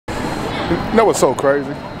You know what's so crazy?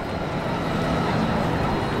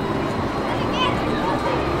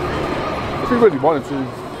 If you really wanted to,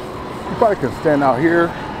 you probably can stand out here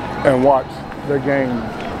and watch the game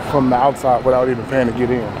from the outside without even paying to get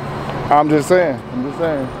in. I'm just saying.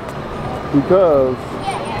 Because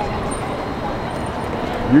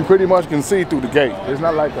you pretty much can see through the gate. It's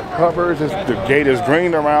not like the cover, it's just the gate is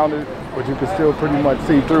green around it, but you can still pretty much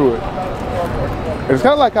see through it. It's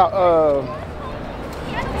kind of like how,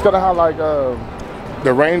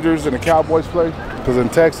 the Rangers and the Cowboys play, because in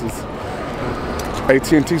Texas,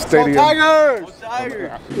 AT&T Stadium. Tigers!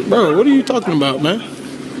 Bro, what are you talking about, man?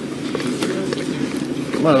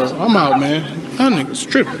 Bro, I'm out, man. That nigga's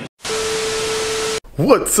tripping.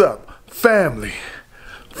 What's up, family,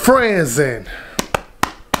 friends, and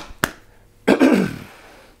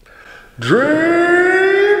dreamers?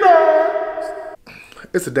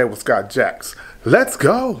 It's a day with Scott Jax. Let's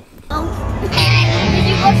go. Did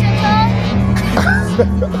you brush your tongue?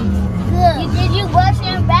 Good. Did you brush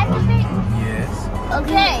your back a bit? Yes.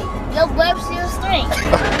 Okay, your burp still stink.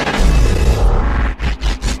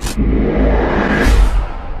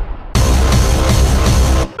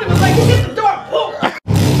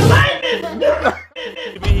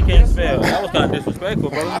 He can't spell. That was kind of disrespectful,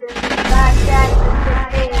 bro.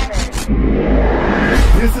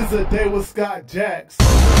 This is a day with Scott Jax.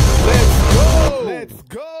 Let's go. Let's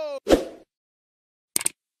go.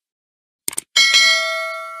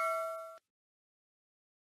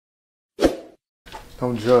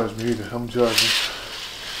 Don't judge me either. I'm judging.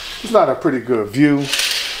 It's not a pretty good view,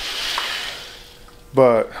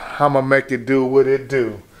 but I'ma make it do what it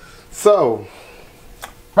do. So,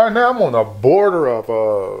 right now I'm on the border of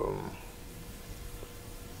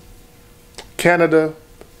Canada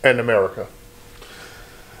and America.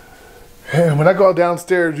 And when I go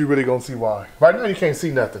downstairs, you really gonna see why. Right now you can't see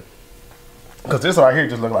nothing, because this right here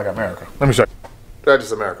just look like America. Let me show you. That's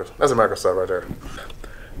just America. That's America stuff right there.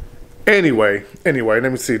 Anyway, let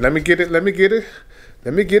me see. Let me get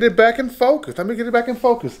it back in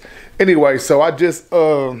focus. Anyway, so I just,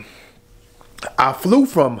 I flew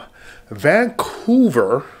from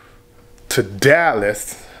Vancouver to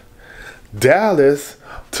Dallas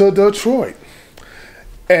to Detroit.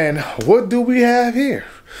 And what do we have here?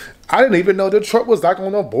 I didn't even know Detroit was like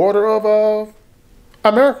on the border of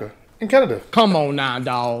America and Canada. Come on now,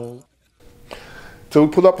 dog. So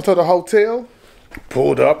we pulled up to the hotel.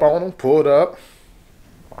 Pulled up.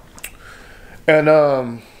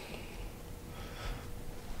 And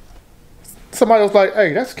somebody was like,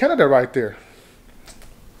 hey, that's Canada right there.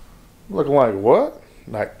 Looking like, what?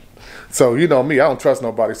 Like, so you know me, I don't trust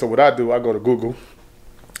nobody. So what I do, I go to Google,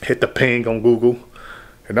 hit the ping on Google,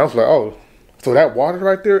 and I was like, oh, so that water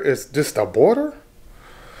right there is just a border?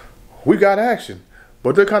 We got action.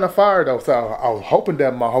 But they're kind of fired though, so I was hoping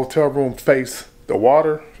that my hotel room faced the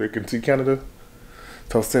water so you can see Canada.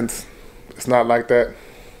 So since it's not like that,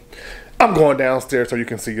 I'm going downstairs so you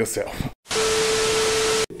can see yourself.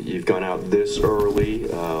 You've gone out this early.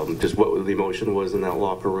 Just what the emotion was in that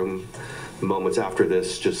locker room moments after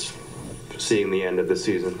this, just seeing the end of the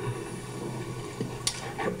season?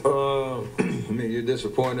 I mean, you're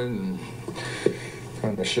disappointed and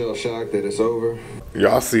kind of shell shocked that it's over.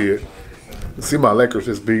 Y'all see it. You see my Lakers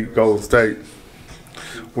just beat Golden State.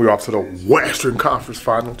 We're off to the Western Conference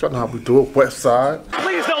Final. Y'all know how we do it, West Side.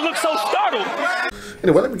 Please don't look so startled.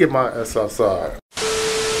 Anyway, let me get my ass outside.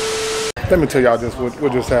 Let me tell y'all this,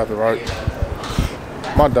 what just happened, right?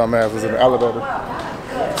 My dumb ass was in the elevator,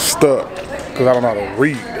 stuck, because I don't know how to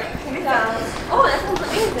read.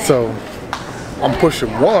 So, I'm pushing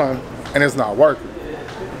one, and it's not working.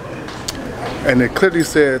 And it clearly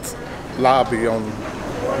says lobby on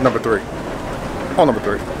number 3. On number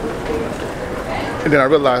 3. And then I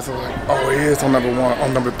realized, I was like, oh, it is on number 1,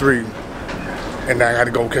 on number 3. And then I had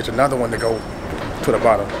to go catch another one to go to the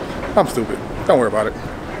bottom. I'm stupid. Don't worry about it.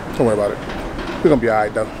 Don't worry about it. We're gonna be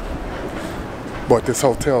alright though. But this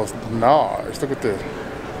hotel's nice. Look at this.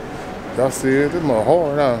 Y'all see it? This little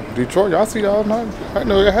hard now. Detroit, y'all see y'all not? I didn't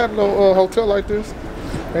know y'all had a little hotel like this.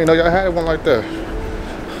 I didn't know y'all had one like that. I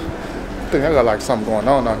think I got like something going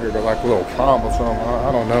on out here, like a little prom or something.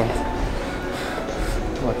 I don't know.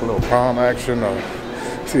 Like a little prom action, or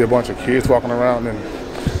see a bunch of kids walking around in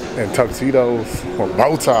tuxedos or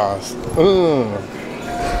bow ties.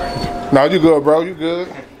 No, you good, bro. You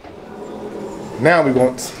good. Now we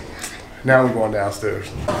going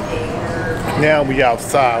downstairs. Now we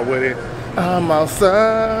outside with it. I'm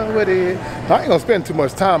outside with it. I ain't gonna spend too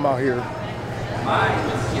much time out here.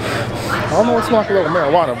 I don't know, it smells like a little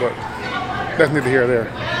marijuana, but that's neither here nor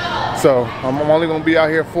there. So I'm only gonna be out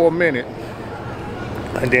here for a minute,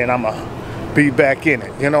 and then I'ma be back in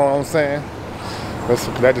it. You know what I'm saying? That's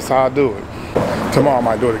just how I do it. Tomorrow I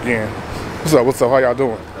might do it again. What's up? How y'all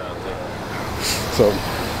doing? So,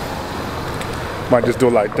 might just do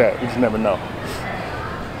it like that. You just never know.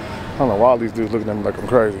 I don't know why all these dudes looking at me like I'm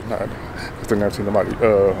crazy. I think I've seen somebody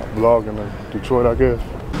vlogging in Detroit, I guess.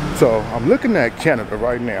 So, I'm looking at Canada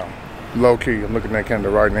right now. Low key, I'm looking at Canada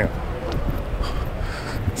right now.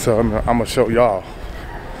 So, I'm gonna show y'all.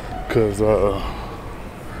 Cause,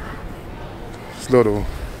 this little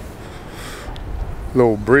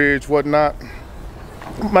bridge, whatnot.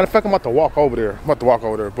 Matter of fact, I'm about to walk over there. But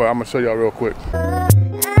I'm gonna show y'all real quick.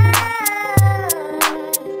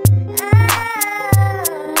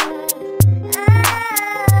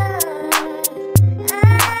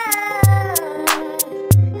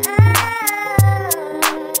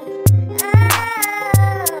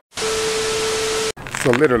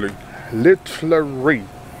 So literally,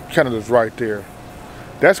 Canada's right there.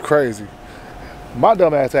 That's crazy. My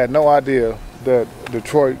dumb ass had no idea that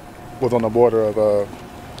Detroit was on the border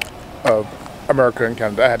of America and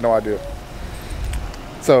Canada. I had no idea.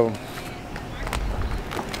 So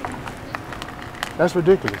that's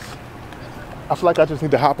ridiculous. I feel like I just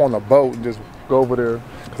need to hop on a boat and just go over there,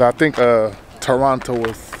 because I think Toronto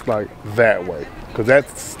is like that way. Because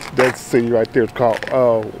that city right there is called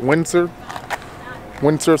Windsor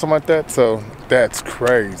or something like that. So that's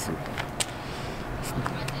crazy.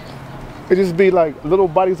 It just be like little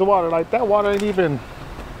bodies of water. Like that water ain't even,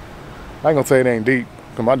 I ain't gonna say it ain't deep,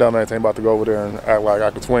 because my dumb ass ain't about to go over there and act like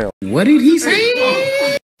I could swim. What did he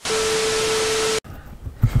say?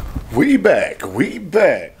 We back.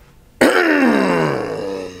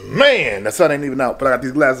 Man, the sun ain't even out, but I got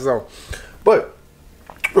these glasses on. But,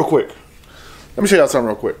 real quick, let me show y'all something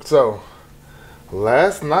real quick. So,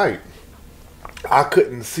 last night, I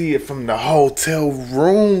couldn't see it from the hotel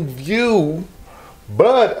room view,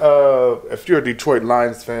 but if you're a Detroit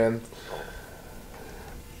Lions fan,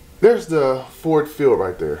 there's the Ford Field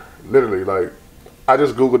right there. Literally, like, I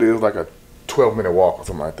just Googled it. It was like a 12-minute walk or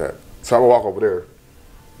something like that. So I would walk over there.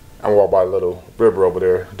 I'm gonna walk by a little river over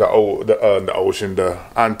there. The ocean, the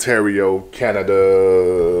Ontario,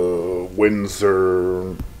 Canada,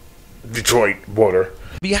 Windsor, Detroit border.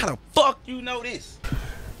 How the fuck you know this? I'm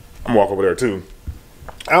gonna walk over there too.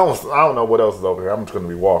 I don't know what else is over here. I'm just gonna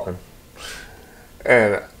be walking.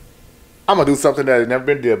 And I'm gonna do something that has never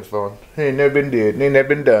been done before. It ain't never been did. It ain't never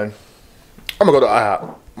been done. I'm gonna go to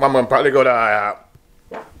IHOP. I'm gonna probably go to IHOP.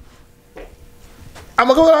 I'm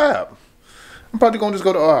gonna go to IHOP. I'm probably gonna just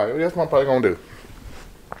go to IHOP. That's what I'm probably gonna do.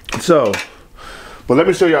 So, but let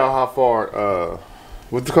me show y'all how far,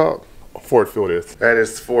 what's it called? Ford Field is. That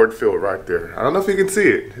is Ford Field right there. I don't know if you can see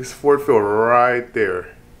it. It's Ford Field right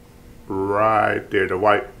there. Right there. The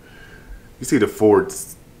white, you see the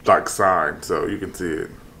Ford's like sign, so you can see it.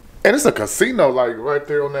 And it's a casino, like right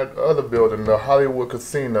there on that other building, the Hollywood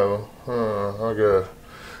Casino. I guess.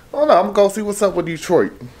 I don't know. I'm gonna go see what's up with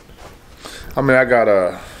Detroit. I mean, I got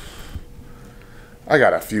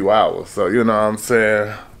a few hours, so you know what I'm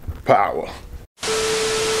saying. Power.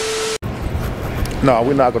 No,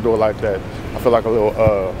 we're not gonna do it like that. I feel like a little,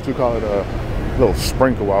 what you call it, a little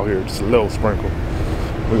sprinkle out here, just a little sprinkle.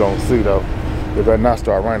 We're gonna see though. If that not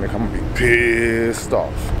start raining, I'm gonna be pissed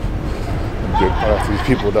off. Get past these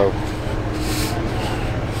people though.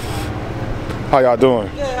 How y'all doing?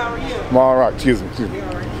 Good, how are you? I'm all right. Excuse me.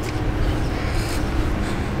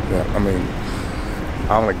 Yeah, I mean,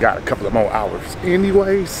 I only got a couple of more hours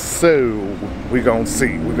anyway, so we gonna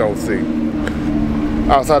see.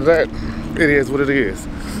 Outside of that, it is what it is.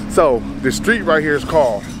 So the street right here is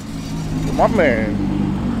called, my man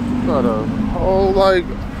got a whole, like,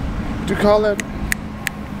 what you call that,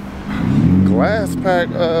 glass pack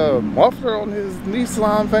muffler on his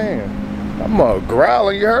Nissan van. I'm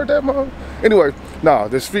growling. You heard that, mother? Anyway, no,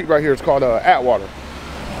 this street right here is called Atwater.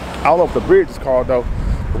 I don't know if the bridge is called though,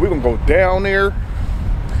 but we're gonna go down there. You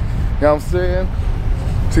know what I'm saying?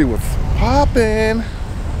 See what's popping.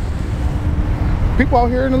 People out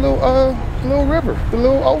here in the little river, the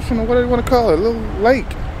little ocean, or whatever you want to call it, a little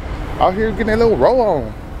lake. Out here getting that little row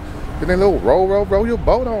on. Getting that little row your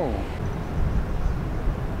boat on.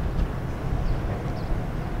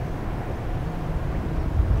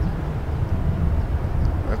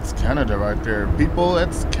 That's Canada right there. People,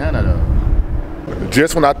 that's Canada.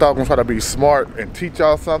 Just when I thought I was trying to be smart and teach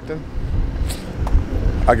y'all something,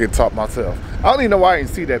 I get taught myself. I don't even know why I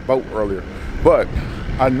didn't see that boat earlier, but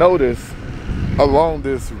I noticed along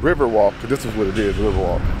this river walk, because this is what it is, river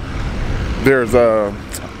walk, there's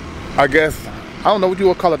I guess, I don't know what you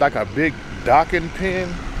would call it, like a big docking pin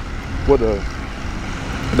where the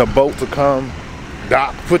boats will come,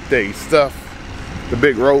 dock, put their stuff, the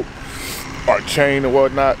big rope, or chain or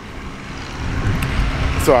whatnot.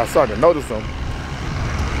 So I started to notice them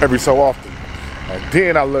every so often. And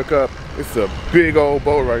then I look up, it's a big old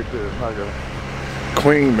boat right there, like a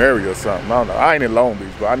Queen Mary or something. I don't know. I ain't in Long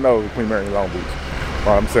Beach, but I know Queen Mary in Long Beach.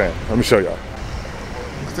 What I'm saying. Let me show y'all.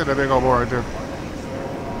 See that big old boat right there.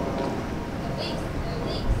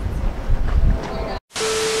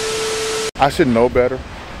 I should know better,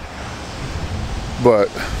 but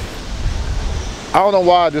I don't know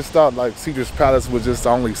why I just thought like Caesar's Palace was just the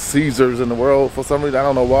only Caesars in the world for some reason. I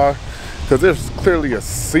don't know why, because there's clearly a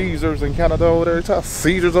Caesars in Canada over there. It's not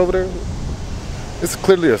Caesars over there. It's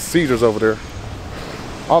clearly a Caesars over there.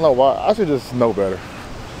 I don't know why. I should just know better.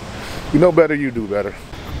 You know better, you do better.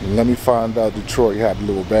 Let me find out Detroit had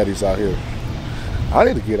little baddies out here. I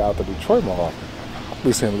need to get out to Detroit more often. I'll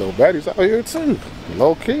be seeing little baddies out here too,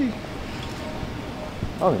 low key.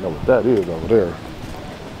 I don't even know what that is over there.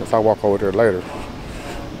 Guess I'll walk over there later.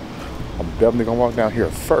 I'm definitely gonna walk down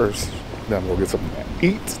here first. Then I'm gonna get something to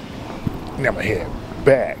eat. And then I'm gonna head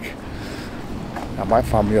back. I might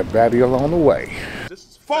find me a baddie along the way. This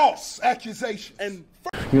is false accusation. And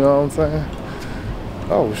you know what I'm saying?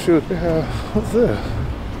 Oh shoot, they have, what's this?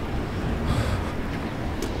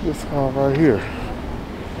 This one right here.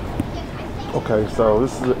 Okay, so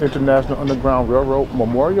this is the International Underground Railroad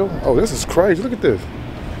Memorial. Oh, this is crazy. Look at this.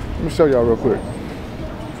 Let me show y'all real quick.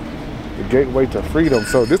 The gateway to freedom.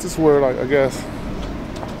 So this is where, like, I guess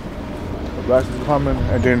the blacks is coming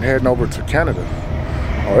and then heading over to Canada.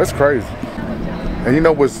 Oh, that's crazy. And you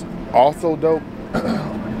know what's also dope?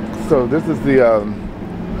 So this is the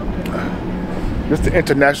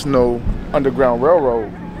International Underground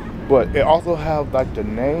Railroad, but it also have like the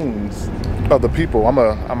names of the people. I'm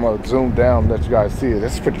gonna zoom down and let you guys see it.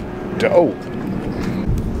 It's pretty dope.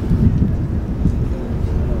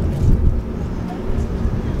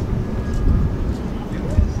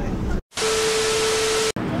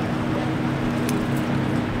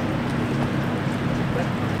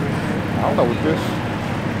 I don't know what this.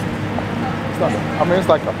 It's not. I mean, it's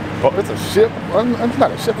like a boat. It's a ship. It's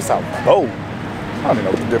not a ship. It's a boat. I don't even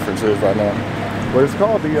know what the difference is right now. But it's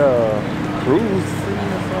called the cruise.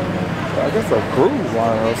 I guess a cruise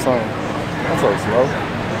line or something. That's so slow.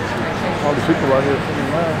 All the people right here sitting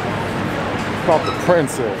around. It's called the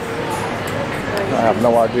Princess. I have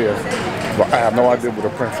no idea. But I have no idea where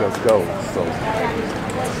the Princess goes. So.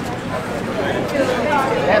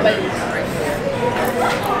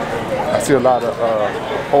 I see a lot of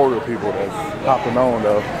older people that's hopping on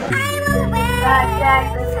though.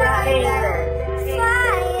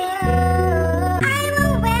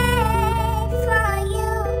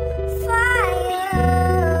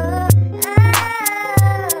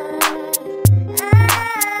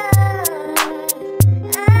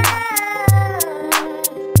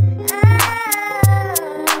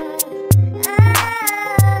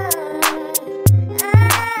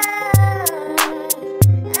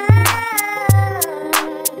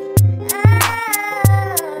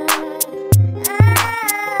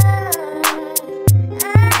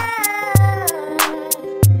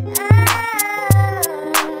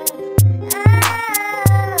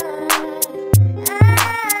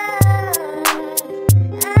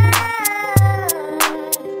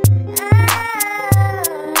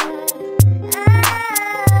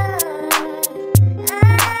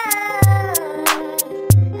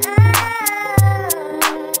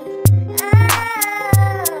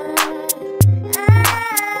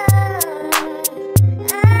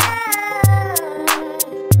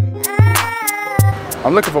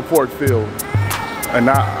 I'm looking for Ford Field, and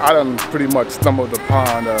I done pretty much stumbled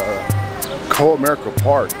upon Co-America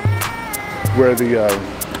Park, where the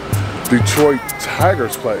Detroit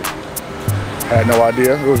Tigers play. Had no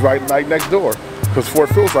idea. It was right next door, because Ford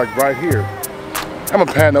Field's like right here. I'm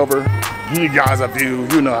gonna pan over, give you guys a view.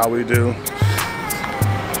 You know how we do.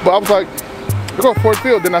 But I was like, look at Ford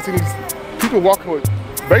Field. Then I see these people walking with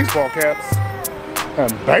baseball caps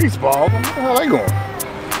and baseball. Where the hell are they going?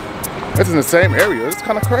 It's in the same area. It's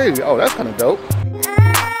kind of crazy. Oh, that's kind of dope.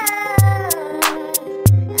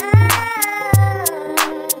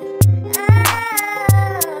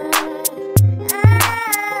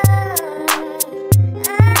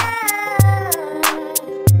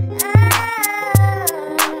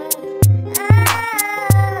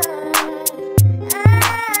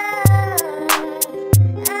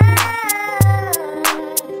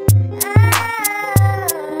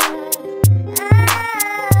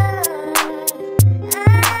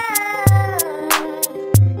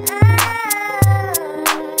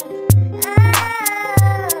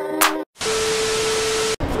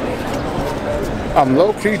 I'm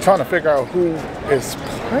low-key trying to figure out who is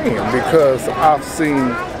playing because I've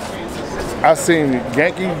seen I seen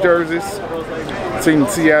Yankees jerseys, seen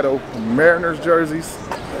Seattle Mariners jerseys.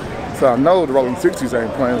 So I know the Rolling 60s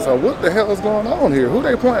ain't playing. So what the hell is going on here? Who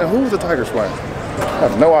they playing? Who's the Tigers playing? I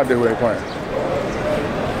have no idea who they playing.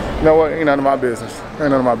 You know what? Ain't none of my business. Ain't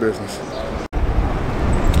none of my business.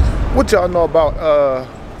 What y'all know about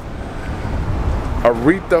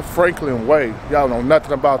Aretha Franklin Way? Y'all know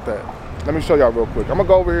nothing about that. Let me show y'all real quick. I'm gonna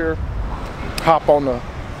go over here, hop on the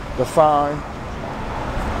sign.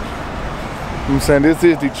 I'm saying this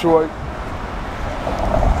is Detroit.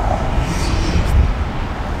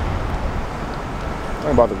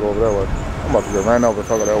 I'm about to go over that way. I'm about to get ran over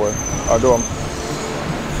if I go that way.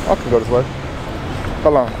 I can go this way.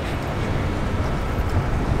 Hold on.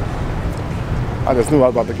 I just knew I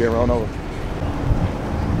was about to get run over.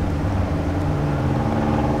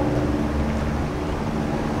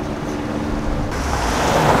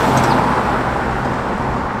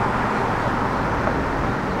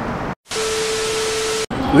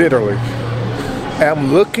 Literally.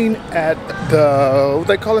 I'm looking at the, what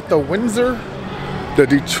they call it, the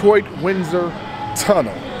Detroit Windsor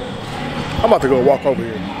Tunnel. I'm about to go walk over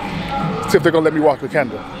here. See if they're gonna let me walk to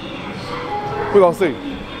Canada. We're gonna see.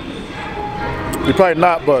 They probably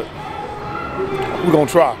not, but we're gonna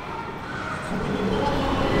try.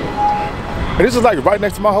 And this is like right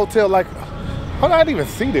next to my hotel. Like, how did I even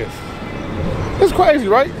see this? It's crazy,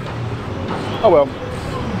 right? Oh well.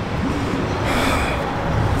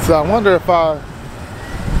 So I wonder if I'm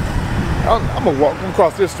gonna walk. I'm gonna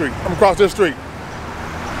cross this street. I'm gonna cross this street.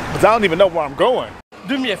 Because I don't even know where I'm going.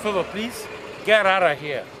 Do me a favor, please. Get out of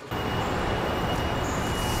here.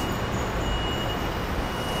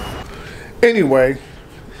 Anyway,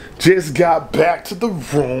 just got back to the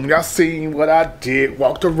room. Y'all seen what I did.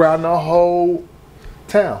 Walked around the whole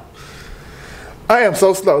town. I am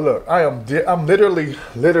so slow. Look, I'm literally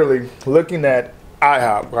looking at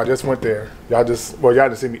IHOP. I just went there. Y'all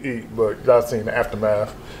didn't see me eat, but y'all seen the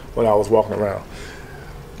aftermath when I was walking around.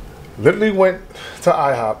 Literally went to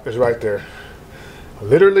IHOP. It's right there.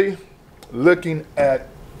 Literally looking at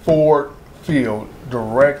Ford Field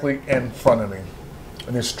directly in front of me.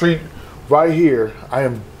 And the street right here, I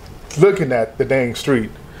am looking at the dang street.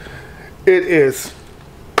 It is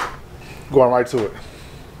going right to it.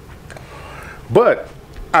 But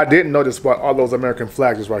I didn't notice what all those American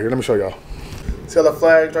flags is right here. Let me show y'all. See all the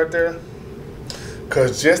flags right there?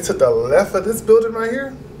 Because just to the left of this building right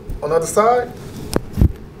here, on the other side,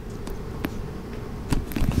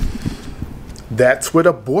 that's where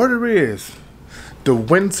the border is. The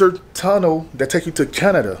Windsor Tunnel that takes you to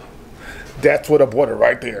Canada. That's where the border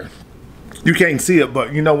right there. You can't see it,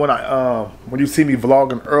 but you know when you see me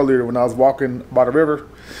vlogging earlier when I was walking by the river,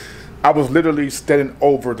 I was literally standing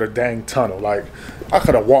over the dang tunnel. Like, I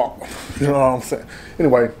could have walked, you know what I'm saying?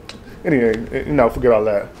 Anyway, you know, forget all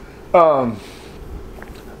that.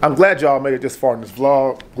 I'm glad y'all made it this far in this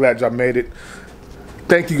vlog. Glad y'all made it.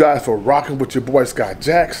 Thank you guys for rocking with your boy Scott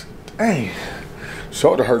Jax. Dang,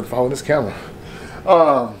 shoulder hurting for holding this camera.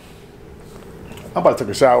 I'm about to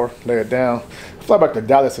take a shower, lay it down. Fly back to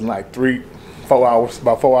Dallas in like 4 hours,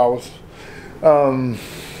 about 4 hours.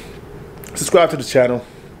 Subscribe to the channel.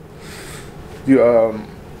 You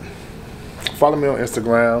follow me on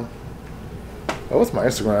Instagram. Oh, what's my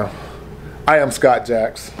Instagram? I am Scott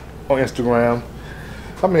Jax on Instagram.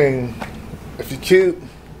 I mean, if you're cute,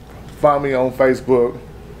 find me on Facebook.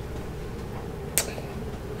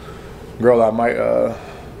 Girl, I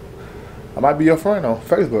might be your friend on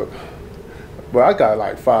Facebook. But I got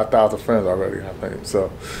like 5,000 friends already, I think. So,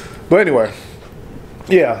 but anyway,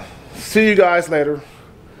 yeah. See you guys later.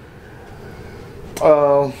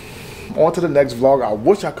 On to the next vlog. I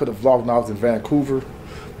wish I could have vlogged when I was in Vancouver,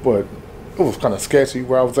 but it was kind of sketchy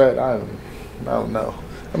where I was at. I don't know.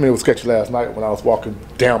 I mean, it was sketchy last night when I was walking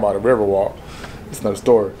down by the Riverwalk. It's another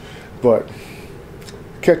story. But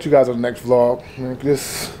catch you guys on the next vlog.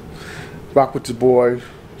 Just rock with your boy.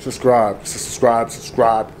 Subscribe,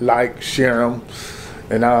 like, share them.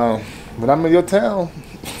 And when I'm in your town,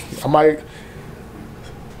 I might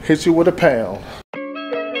hit you with a pound.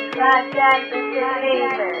 CashApp.